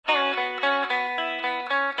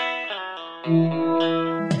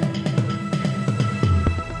You're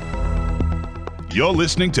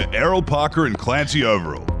listening to Errol Parker and Clancy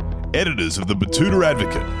Overall, editors of the Batuta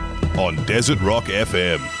Advocate, on Desert Rock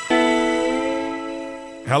FM.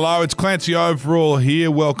 Hello, it's Clancy Overall here.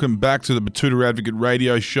 Welcome back to the Batuta Advocate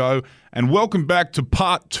radio show, and welcome back to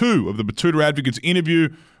part 2 of the Batuta Advocate's interview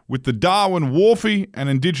with the Darwin wharfie and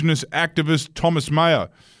Indigenous activist Thomas Mayo.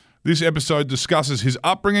 This episode discusses his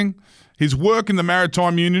upbringing, his work in the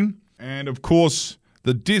Maritime Union, and of course,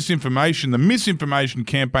 the disinformation, the misinformation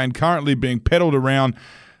campaign currently being peddled around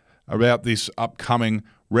about this upcoming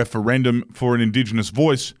referendum for an Indigenous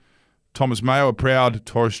voice. Thomas Mayo, a proud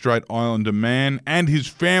Torres Strait Islander man, and his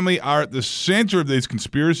family are at the centre of these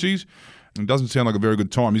conspiracies. And it doesn't sound like a very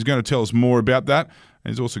good time. He's going to tell us more about that.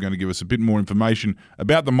 And he's also going to give us a bit more information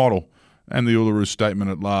about the model and the Uluru Statement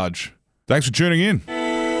at large. Thanks for tuning in.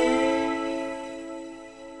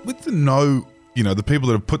 With the no, the people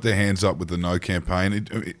that have put their hands up with the no campaign,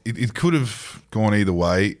 it could have gone either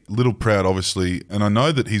way. Littleproud, obviously, and I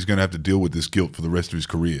know that he's going to have to deal with this guilt for the rest of his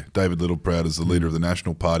career. David Littleproud is the leader of the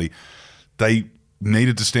National Party. They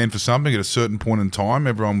needed to stand for something at a certain point in time.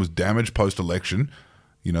 Everyone was damaged post-election.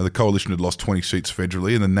 The coalition had lost 20 seats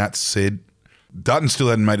federally, and the Nats said Dutton still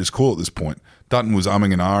hadn't made his call at this point. Dutton was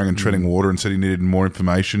umming and ahhing and treading water and said he needed more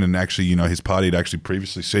information, and actually, his party had actually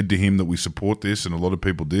previously said to him that we support this, and a lot of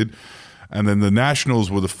people did. And then the Nationals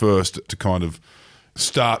were the first to kind of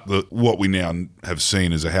start what we now have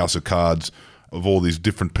seen as a house of cards of all these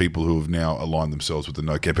different people who have now aligned themselves with the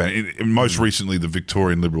no campaign. And most recently, the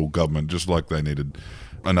Victorian Liberal government, just like they needed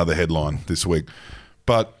another headline this week.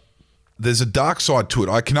 But there's a dark side to it.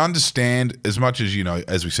 I can understand, as much as,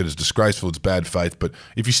 as we said, it's disgraceful, it's bad faith, but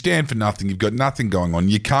if you stand for nothing, you've got nothing going on,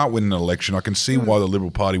 you can't win an election. I can see why the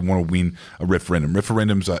Liberal Party want to win a referendum.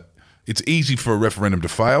 Referendums are... It's easy for a referendum to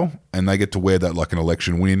fail, and they get to wear that like an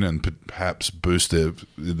election win and perhaps boost their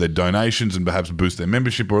donations and perhaps boost their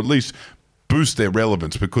membership, or at least boost their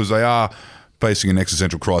relevance, because they are facing an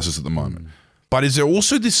existential crisis at the moment. But is there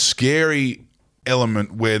also this scary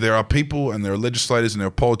element where there are people and there are legislators and there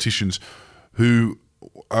are politicians who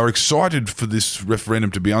are excited for this referendum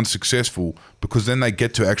to be unsuccessful because then they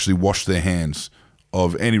get to actually wash their hands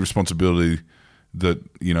of any responsibility that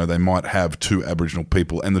they might have to Aboriginal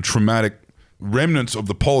people and the traumatic remnants of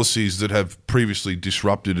the policies that have previously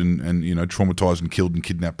disrupted and traumatised and killed and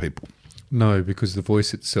kidnapped people? No, because the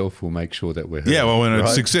voice itself will make sure that we're heard. Yeah, well, when right?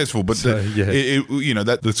 it's successful, but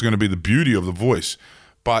that's going to be the beauty of the voice.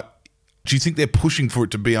 But do you think they're pushing for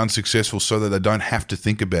it to be unsuccessful so that they don't have to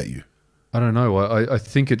think about you? I don't know. I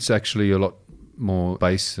think it's actually a lot more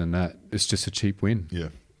base than that. It's just a cheap win. Yeah.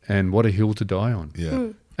 And what a hill to die on. Yeah.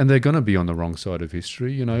 And they're going to be on the wrong side of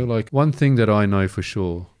history. Like one thing that I know for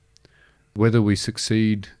sure, whether we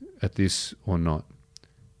succeed at this or not,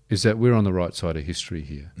 is that we're on the right side of history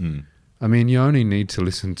here. I mean, you only need to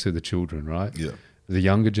listen to the children, right? Yeah. The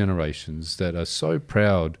younger generations that are so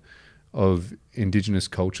proud of Indigenous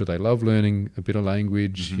culture. They love learning a bit of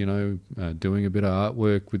language, doing a bit of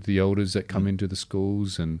artwork with the elders that come into the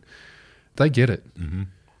schools, and they get it.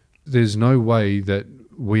 There's no way that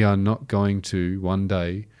we are not going to one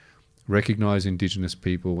day recognise Indigenous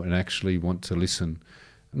people and actually want to listen,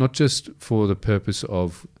 not just for the purpose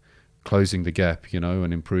of closing the gap,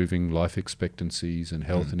 and improving life expectancies and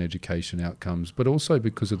health and education outcomes, but also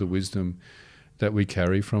because of the wisdom that we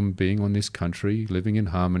carry from being on this country, living in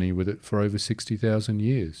harmony with it for over 60,000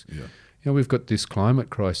 years. Yeah. We've got this climate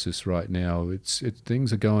crisis right now.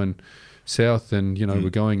 Things are going south, and we're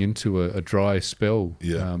going into a dry spell.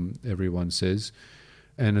 Everyone says.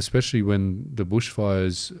 And especially when the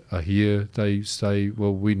bushfires are here, they say,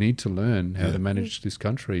 well, we need to learn how to manage this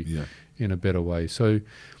country in a better way. So,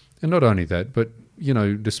 and not only that, but,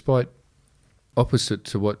 despite opposite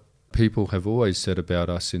to what people have always said about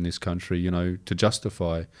us in this country, to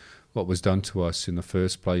justify what was done to us in the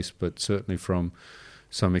first place, but certainly from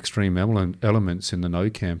some extreme elements in the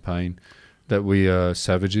No campaign, that we are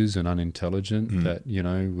savages and unintelligent, that,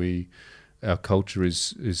 our culture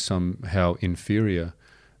is somehow inferior.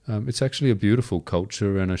 It's actually a beautiful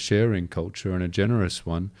culture and a sharing culture and a generous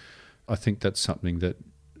one. I think that's something that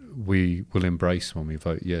we will embrace when we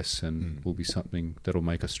vote yes, and will be something that will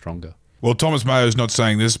make us stronger. Well, Thomas Mayo is not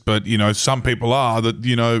saying this, but, some people are, that,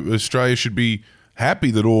 Australia should be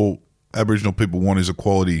happy that all Aboriginal people want is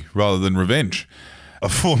equality rather than revenge.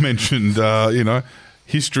 Aforementioned,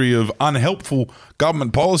 history of unhelpful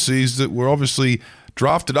government policies that were obviously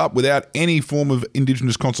drafted up without any form of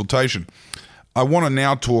Indigenous consultation. I want to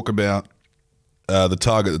now talk about the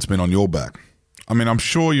target that's been on your back. I mean, I'm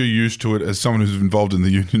sure you're used to it as someone who's involved in the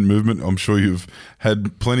union movement. I'm sure you've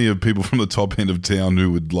had plenty of people from the top end of town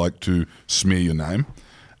who would like to smear your name.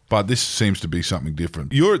 But this seems to be something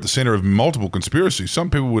different. You're at the centre of multiple conspiracies. Some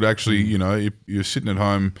people would actually, you know, if you're sitting at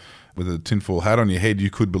home with a tinfoil hat on your head, you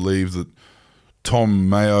could believe that Tom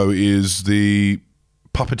Mayo is the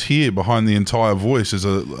puppeteer behind the entire Voice as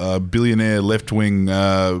a billionaire left-wing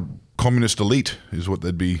communist elite is what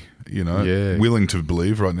they'd be, you know, willing to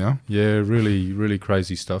believe right now. Yeah, really, really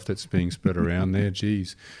crazy stuff that's being spread around there.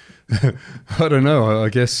 Geez. I don't know. I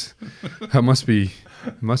guess I must be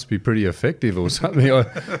pretty effective or something.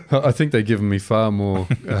 I think they're giving me far more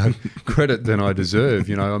credit than I deserve.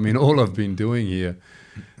 You know, I mean, all I've been doing here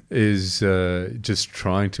is just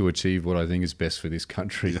trying to achieve what I think is best for this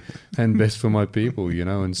country and best for my people, you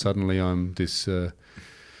know, and suddenly I'm this...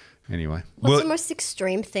 Anyway. What's the most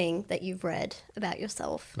extreme thing that you've read about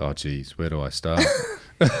yourself? Oh, geez, where do I start?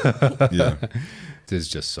 Yeah. There's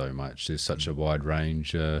just so much. There's such a wide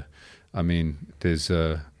range. I mean, there's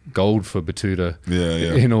gold for Batuta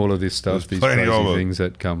in all of this stuff, these crazy things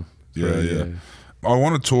that come through. I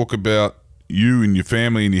want to talk about you and your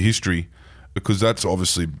family and your history, because that's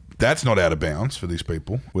not out of bounds for these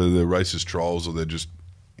people, whether they're racist trolls or they're just,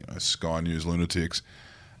 you know, Sky News lunatics.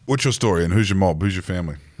 What's your story and who's your mob? Who's your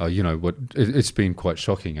family? Oh, you know what? It's been quite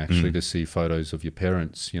shocking actually to see photos of your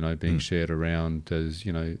parents, you know, being shared around as,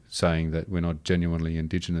 you know, saying that we're not genuinely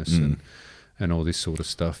Indigenous and all this sort of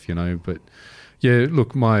stuff, you know. But yeah,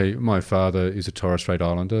 look, my father is a Torres Strait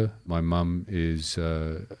Islander. My mum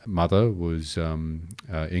mother was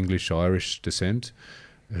English-Irish descent.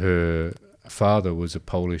 Her father was a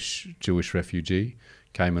Polish Jewish refugee,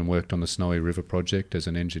 came and worked on the Snowy River project as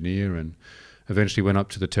an engineer, and eventually went up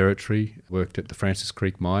to the Territory, worked at the Francis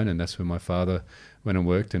Creek mine, and that's where my father went and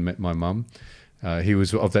worked and met my mum. He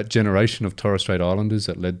was of that generation of Torres Strait Islanders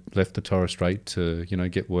that left the Torres Strait to, you know,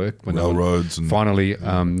 get work when railroads they were finally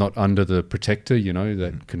not under the protector, you know,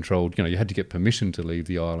 that controlled, you know, you had to get permission to leave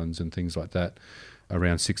the islands and things like that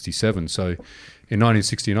around 67. So in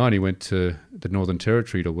 1969, he went to the Northern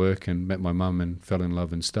Territory to work and met my mum and fell in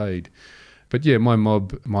love and stayed. But yeah,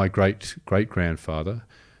 my great-grandfather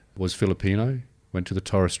was Filipino, went to the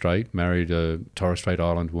Torres Strait, married a Torres Strait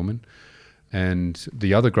Island woman. And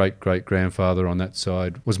the other great-great-grandfather on that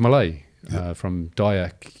side was Malay, from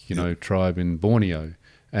Dayak, you know, tribe in Borneo,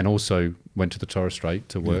 and also went to the Torres Strait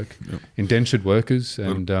to work, indentured workers,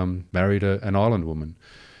 and married an island woman.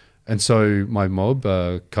 And so my mob,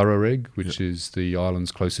 Karareg, which is the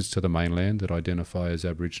islands closest to the mainland that identify as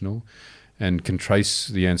Aboriginal and can trace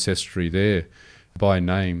the ancestry there by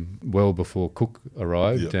name well before Cook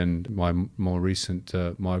arrived and my more recent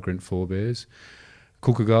migrant forebears.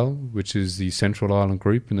 Kookagal, which is the Central Island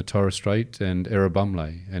group in the Torres Strait, and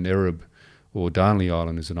Erabumle. And Erab, or Darnley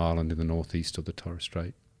Island, is an island in the northeast of the Torres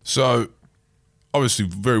Strait. So, obviously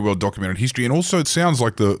very well documented history, and also it sounds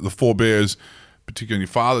like the forebears, particularly on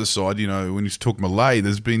your father's side, you know, when you talk Malay,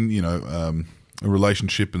 there's been, you know, a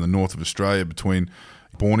relationship in the north of Australia between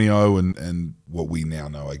Borneo and what we now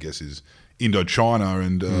know, I guess, is Indochina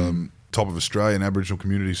and top of Australia and Aboriginal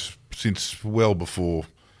communities since well before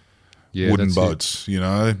wooden boats, you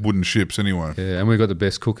know, wooden ships anyway. Yeah, and we've got the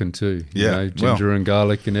best cooking too. You know, ginger and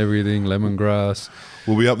garlic and everything, lemongrass.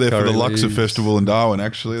 We'll be up there for the Luxor Festival in Darwin,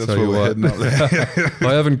 actually. That's where we're heading up there.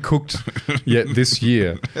 I haven't cooked yet this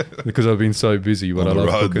year because I've been so busy, but I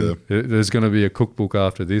love cooking. There's going to be a cookbook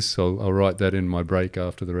after this, so I'll write that in my break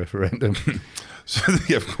after the referendum. So,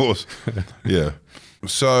 yeah, of course. Yeah.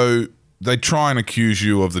 So they try and accuse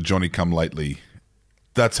you of the Johnny-come-lately.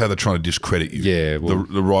 That's how they're trying to discredit you. Yeah. Well,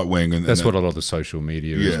 the right wing. And that's what a lot of the social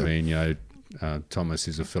media has been. You know, Thomas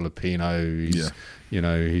is a Filipino. You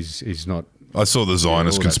know, he's not... I saw the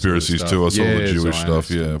Zionist conspiracies too. I saw the Jewish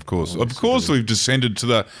stuff. Yeah, of course. Of course we've descended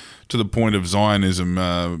to the point of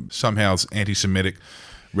Zionism. Somehow anti-Semitic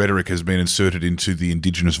rhetoric has been inserted into the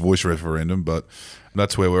Indigenous voice referendum, but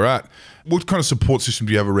that's where we're at. What kind of support system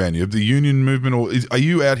do you have around you? Have the union movement, or are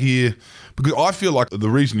you out here? Because I feel like the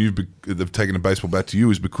reason they've taken a baseball bat to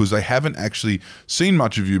you is because they haven't actually seen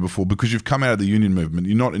much of you before, because you've come out of the union movement.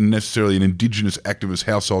 You're not necessarily an Indigenous activist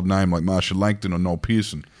household name like Marsha Langton or Noel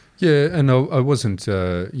Pearson. Yeah, and I wasn't,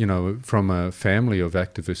 you know, from a family of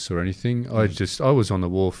activists or anything. I was on the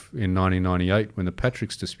wharf in 1998 when the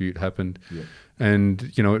Patrick's dispute happened. Yeah.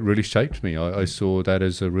 And, you know, it really shaped me. I saw that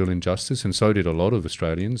as a real injustice, and so did a lot of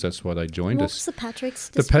Australians. That's why they joined us. What's the Patrick's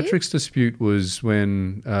dispute? The Patrick's dispute was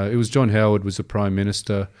when it was John Howard was the Prime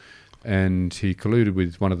Minister, and he colluded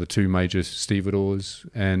with one of the two major stevedores.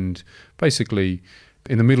 And basically,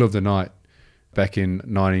 in the middle of the night, Back in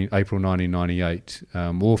April 1998,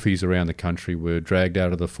 wharfies around the country were dragged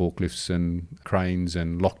out of the forklifts and cranes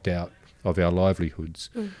and locked out of our livelihoods.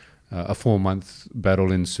 A 4-month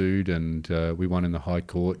battle ensued, and we won in the High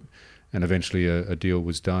Court, and eventually a deal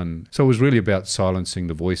was done. So it was really about silencing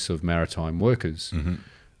the voice of maritime workers.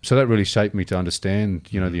 So that really shaped me to understand,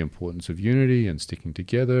 the importance of unity and sticking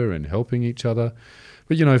together and helping each other.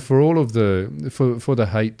 But, for all of for the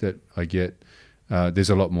hate that I get, there's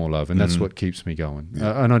a lot more love, and that's what keeps me going.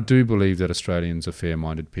 And I do believe that Australians are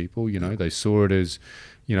fair-minded people. They saw it as,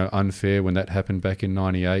 unfair when that happened back in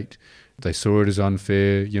 98. They saw it as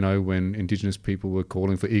unfair, when Indigenous people were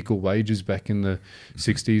calling for equal wages back in the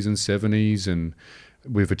 60s and 70s, and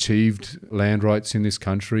we've achieved land rights in this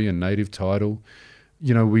country and native title.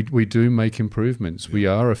 We do make improvements. We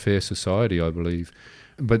are a fair society, I believe.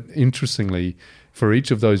 But interestingly, for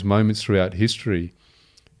each of those moments throughout history,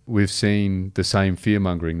 we've seen the same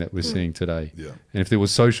fear-mongering that we're seeing today. And if there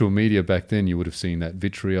was social media back then, you would have seen that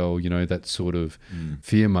vitriol, that sort of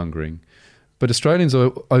fear-mongering. But Australians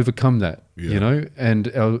overcome that, and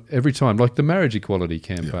every time, like the marriage equality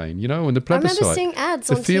campaign, and the plebiscite. I remember seeing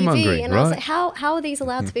ads on TV, and I was like, how are these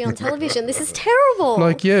allowed to be on television? This is terrible.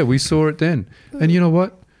 We saw it then. And you know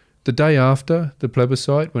what? The day after the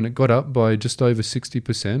plebiscite, when it got up by just over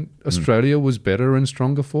 60%, Australia was better and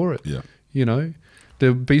stronger for it.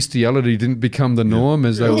 The bestiality didn't become the norm,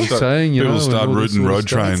 as they were saying. People start rooting road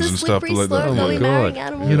trains and stuff like that. Oh my God!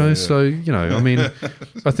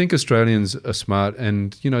 I think Australians are smart,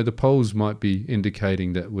 and the polls might be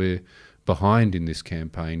indicating that we're behind in this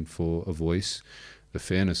campaign for a voice, the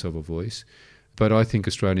fairness of a voice. But I think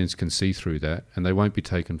Australians can see through that, and they won't be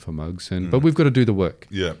taken for mugs. But we've got to do the work.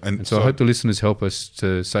 And so I hope the listeners help us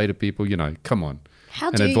to say to people, come on.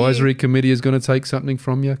 An advisory committee is going to take something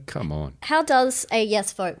from you? Come on. How does a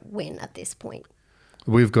yes vote win at this point?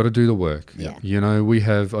 We've got to do the work. We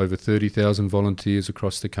have over 30,000 volunteers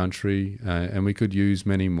across the country, and we could use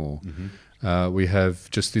many more. We have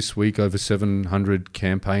just this week over 700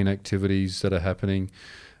 campaign activities that are happening.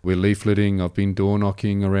 We're leafleting. I've been door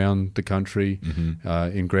knocking around the country,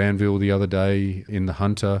 in Granville the other day, in the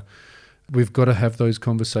Hunter. We've got to have those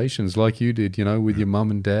conversations like you did, with your mum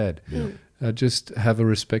and dad. Just have a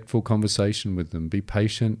respectful conversation with them. Be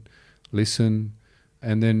patient, listen,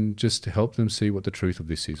 and then just help them see what the truth of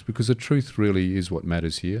this is. Because the truth really is what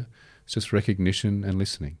matters here. It's just recognition and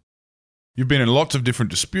listening. You've been in lots of different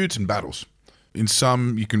disputes and battles. In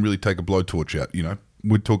some, you can really take a blowtorch out,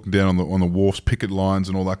 We're talking down on the wharfs, picket lines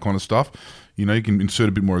and all that kind of stuff. You can insert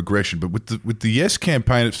a bit more aggression. But with the Yes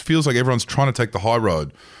campaign, it feels like everyone's trying to take the high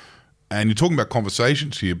road. And you're talking about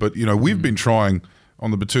conversations here, but, we've been trying on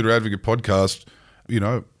the Batuta Advocate podcast,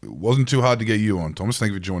 it wasn't too hard to get you on, Thomas.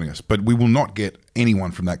 Thank you for joining us. But we will not get anyone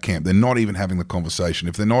from that camp. They're not even having the conversation.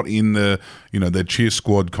 If they're not in the, their cheer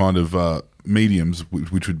squad kind of mediums,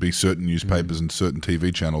 which would be certain newspapers and certain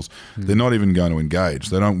TV channels, they're not even going to engage.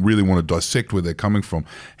 They don't really want to dissect where they're coming from.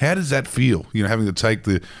 How does that feel? Having to take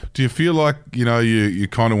do you feel like, you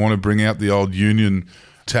kind of want to bring out the old union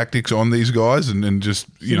tactics on these guys and just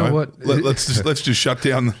you know what let's just shut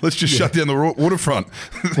down the waterfront.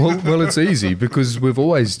 well it's easy because we've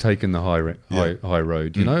always taken the high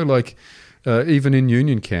road, even in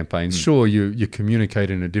union campaigns. Sure, you communicate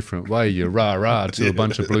in a different way. You rah to a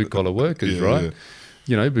bunch of blue collar workers, right?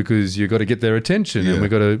 Because you've got to get their attention, and we've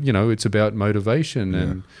got to, it's about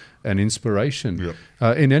motivation and inspiration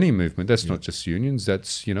in any movement. That's not just unions.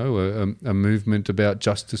 That's, a movement about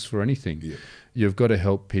justice for anything. You've got to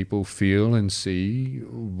help people feel and see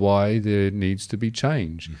why there needs to be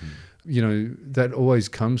change. That always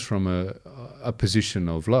comes from a position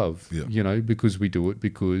of love, because we do it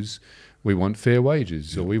because we want fair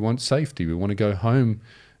wages or we want safety. We want to go home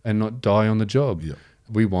and not die on the job.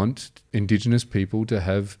 We want Indigenous people to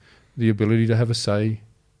have the ability to have a say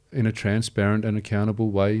in a transparent and accountable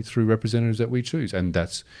way through representatives that we choose. And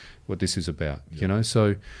that's what this is about,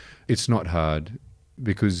 So it's not hard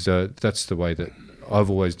because that's the way that I've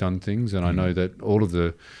always done things. And I know that all of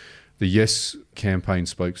the Yes campaign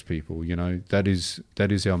spokespeople,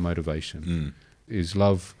 that is our motivation, is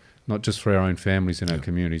love, not just for our own families and our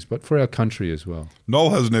communities, but for our country as well. Noel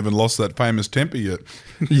hasn't even lost that famous temper yet.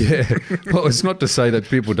 Well, it's not to say that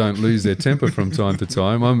people don't lose their temper from time to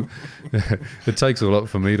time. It takes a lot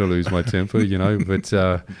for me to lose my temper, but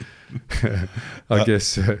I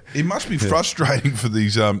guess... it must be frustrating for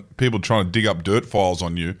these people trying to dig up dirt files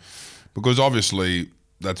on you, because obviously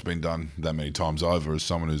that's been done that many times over as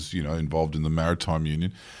someone who's, involved in the Maritime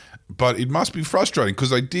Union. But it must be frustrating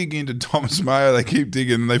because they dig into Thomas Mayo, they keep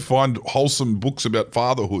digging, and they find wholesome books about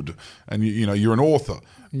fatherhood, and you're an author,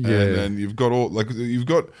 and you've got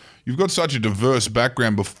you've got such a diverse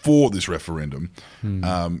background before this referendum,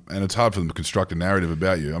 and it's hard for them to construct a narrative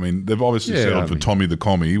about you. I mean, they've obviously settled for Tommy the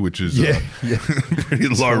Commie, which is pretty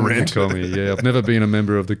low rent. I've never been a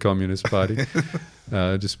member of the Communist Party.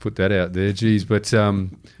 Just put that out there, geez. But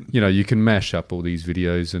you can mash up all these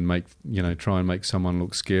videos and try and make someone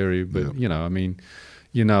look scary. But I mean,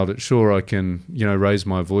 you nailed it. Sure, I can raise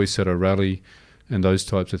my voice at a rally and those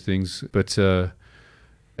types of things. But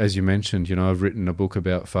as you mentioned, I've written a book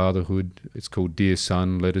about fatherhood. It's called Dear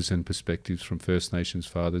Son, Letters and Perspectives from First Nations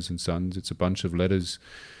Fathers and Sons. It's a bunch of letters,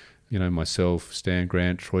 myself, Stan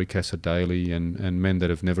Grant, Troy Cassar-Daley, and men that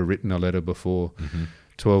have never written a letter before.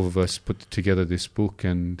 12 of us put together this book,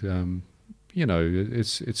 and,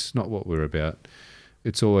 it's not what we're about.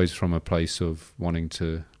 It's always from a place of wanting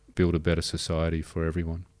to build a better society for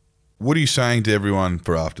everyone. What are you saying to everyone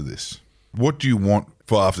for after this? What do you want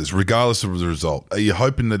for after this, regardless of the result? Are you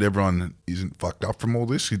hoping that everyone isn't fucked up from all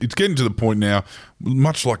this? It's getting to the point now,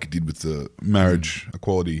 much like it did with the marriage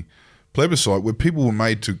equality plebiscite, where people were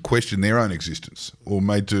made to question their own existence or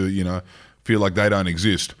made to, feel like they don't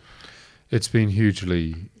exist. It's been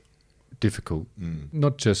hugely difficult,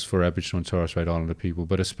 not just for Aboriginal and Torres Strait Islander people,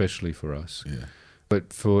 but especially for us. Yeah.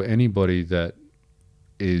 But for anybody that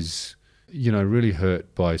is really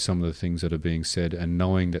hurt by some of the things that are being said and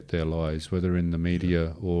knowing that they're lies, whether in the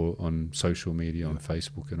media or on social media, on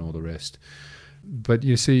Facebook and all the rest. But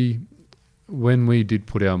you see, when we did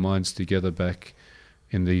put our minds together back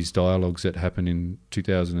in these dialogues that happened in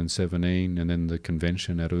 2017 and then the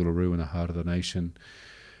convention at Uluru in the heart of the nation,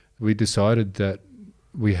 we decided that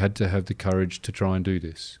we had to have the courage to try and do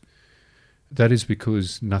this. That is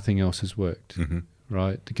because nothing else has worked,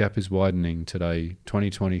 right? The gap is widening today,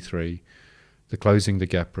 2023. The Closing the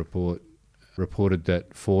Gap report reported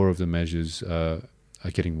that 4 of the measures are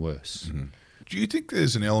getting worse. Do you think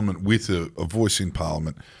there's an element with a voice in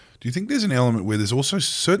Parliament? Do you think there's an element where there's also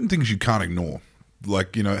certain things you can't ignore?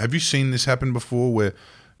 Like, have you seen this happen before where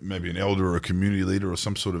maybe an elder or a community leader or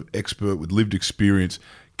some sort of expert with lived experience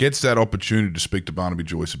gets that opportunity to speak to Barnaby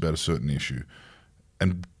Joyce about a certain issue?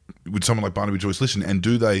 And would someone like Barnaby Joyce listen, and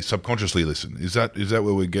do they subconsciously listen? Is that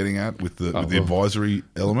where we're getting at with the advisory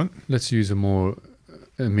element? Let's use a more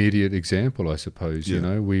immediate example, I suppose.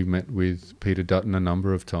 We met with Peter Dutton a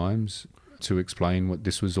number of times to explain what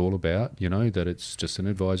this was all about, that it's just an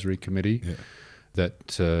advisory committee, that,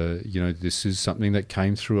 this is something that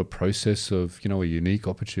came through a process of, a unique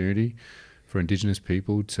opportunity for Indigenous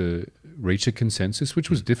people to reach a consensus, which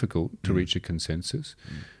was difficult to reach a consensus.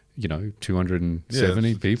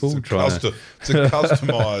 270 people trying to... It's a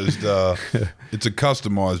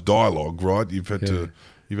customized dialogue, right? You've had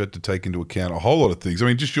to take into account a whole lot of things. I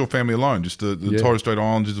mean, just your family alone, just the Torres Strait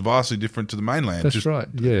Islands is vastly different to the mainland. That's right.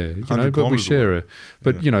 Yeah, but we share it.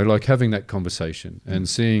 But like having that conversation and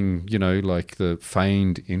seeing, like the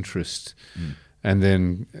feigned interest. And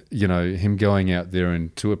then, him going out there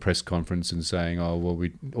and to a press conference and saying,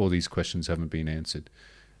 all these questions haven't been answered,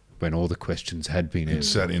 when all the questions had been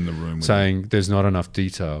answered. Sat in the room. Saying there's not enough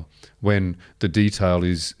detail, when the detail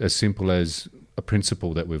is as simple as a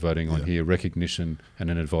principle that we're voting on here, recognition and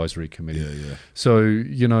an advisory committee. So,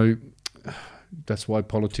 that's why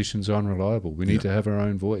politicians are unreliable. We need to have our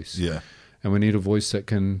own voice. And we need a voice that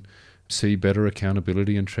can see better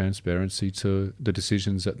accountability and transparency to the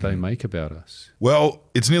decisions that they make about us. Well,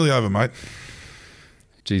 it's nearly over, mate.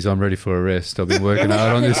 Geez, I'm ready for a rest. I've been working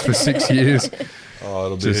hard on this for 6 years.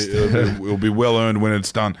 Oh, it'll be well earned when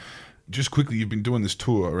it's done. Just quickly, you've been doing this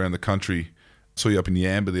tour around the country. Saw you up in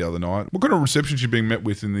Yamba the other night. What kind of receptions you've been met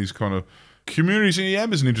with in these kind of communities? And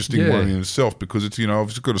Yamba's an interesting one in itself because it's,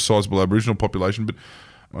 obviously got a sizable Aboriginal population, but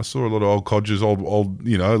I saw a lot of old codgers, old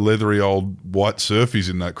leathery old white surfies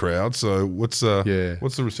in that crowd. So what's the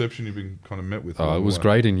reception you've been kind of met with? It was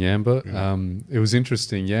great in Yamba. It was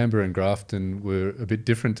interesting. Yamba and Grafton were a bit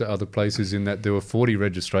different to other places in that there were 40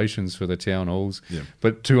 registrations for the town halls,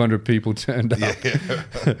 but 200 people turned up.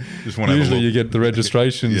 Just want to Usually you get the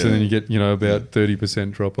registrations and then you get about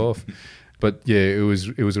 30% drop off. But it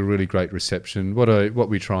was a really great reception. What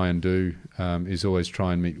we try and do is always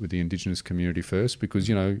try and meet with the Indigenous community first, because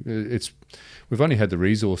we've only had the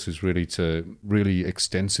resources really to really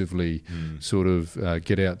extensively sort of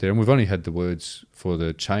get out there, and we've only had the words for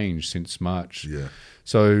the change since March.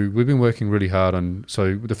 So we've been working really hard on.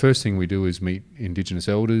 So the first thing we do is meet Indigenous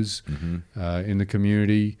elders in the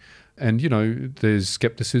community. And, there's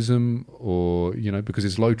scepticism or, because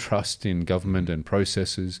there's low trust in government and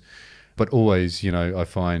processes. But always, I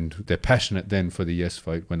find they're passionate then for the yes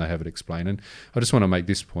vote when they have it explained. And I just want to make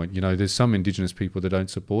this point, there's some Indigenous people that don't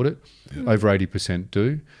support it. Over 80%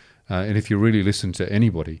 do. And if you really listen to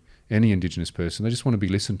anybody, any Indigenous person, they just want to be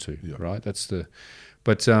listened to, right?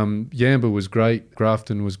 But Yamba was great.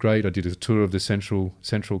 Grafton was great. I did a tour of the central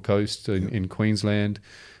coast in Queensland,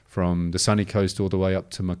 from the sunny coast all the way up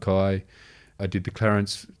to Mackay. I did the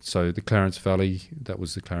Clarence Valley. That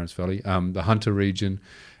was the Clarence Valley. The Hunter region,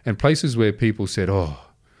 and places where people said, "Oh,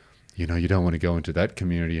 you don't want to go into that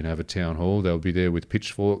community and have a town hall. They'll be there with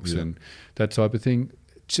pitchforks and that type of thing."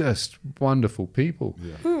 Just wonderful people,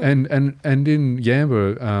 and in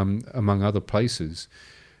Yamba, among other places,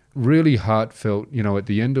 really heartfelt. At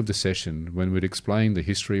the end of the session, when we'd explain the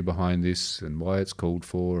history behind this and why it's called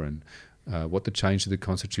for, and what the change to the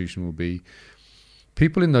Constitution will be,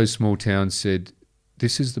 people in those small towns said,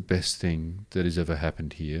 "This is the best thing that has ever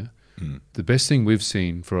happened here. The best thing we've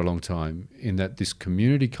seen for a long time, in that this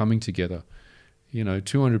community coming together,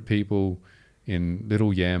 200 people in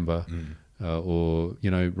Little Yamba." Or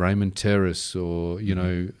Raymond Terrace, or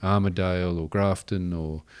Armidale, or Grafton,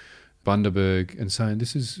 or Bundaberg, and saying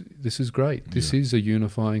this is great. This is a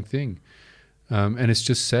unifying thing, and it's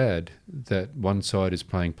just sad that one side is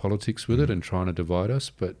playing politics with it and trying to divide us.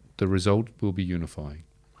 But the result will be unifying.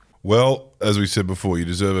 Well, as we said before, you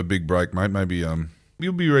deserve a big break, mate. Maybe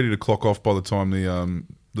you'll be ready to clock off by the time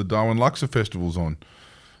the Darwin Luxor Festival's on.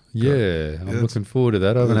 Yeah, I'm looking forward to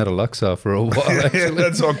that. I haven't had a Luxor for a while, actually. Yeah,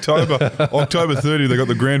 that's October 30th. They got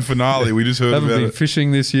the grand finale. We just heard about it. Haven't been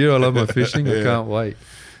fishing this year. I love my fishing. I can't wait.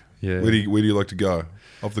 Yeah. Where do you like to go?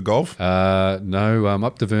 Off the Gulf? No,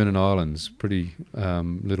 up the Vernon Islands. Pretty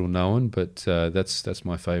little known, but that's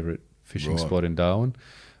my favourite fishing spot in Darwin.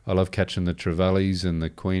 I love catching the trevallies and the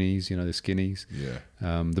queenies, the skinnies.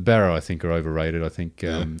 Yeah. The barrow, I think, are overrated. I think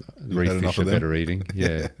reef fish are better eating.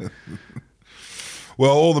 Yeah.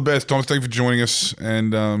 Well, all the best, Thomas. Thank you for joining us,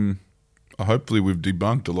 and hopefully we've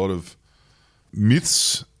debunked a lot of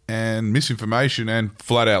myths and misinformation and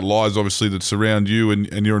flat-out lies, obviously, that surround you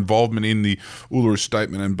and your involvement in the Uluru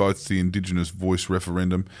Statement and both the Indigenous Voice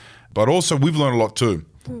referendum. But also, we've learned a lot too.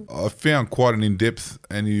 I found quite an in-depth,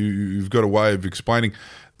 and you've got a way of explaining.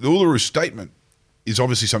 The Uluru Statement is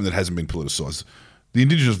obviously something that hasn't been politicised. The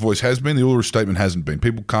Indigenous Voice has been. The Uluru Statement hasn't been.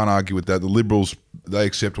 People can't argue with that. The Liberals, they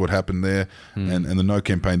accept what happened there, and the No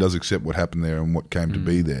campaign does accept what happened there and what came to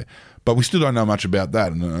be there. But we still don't know much about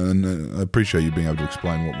that, and I appreciate you being able to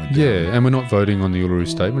explain what went down. Yeah, and we're not voting on the Uluru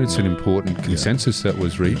Statement. It's an important consensus that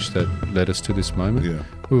was reached that led us to this moment. Yeah.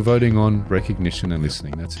 We're voting on recognition and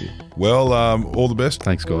listening. That's it. Well, all the best.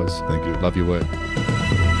 Thanks, guys. Thank you. Love your work.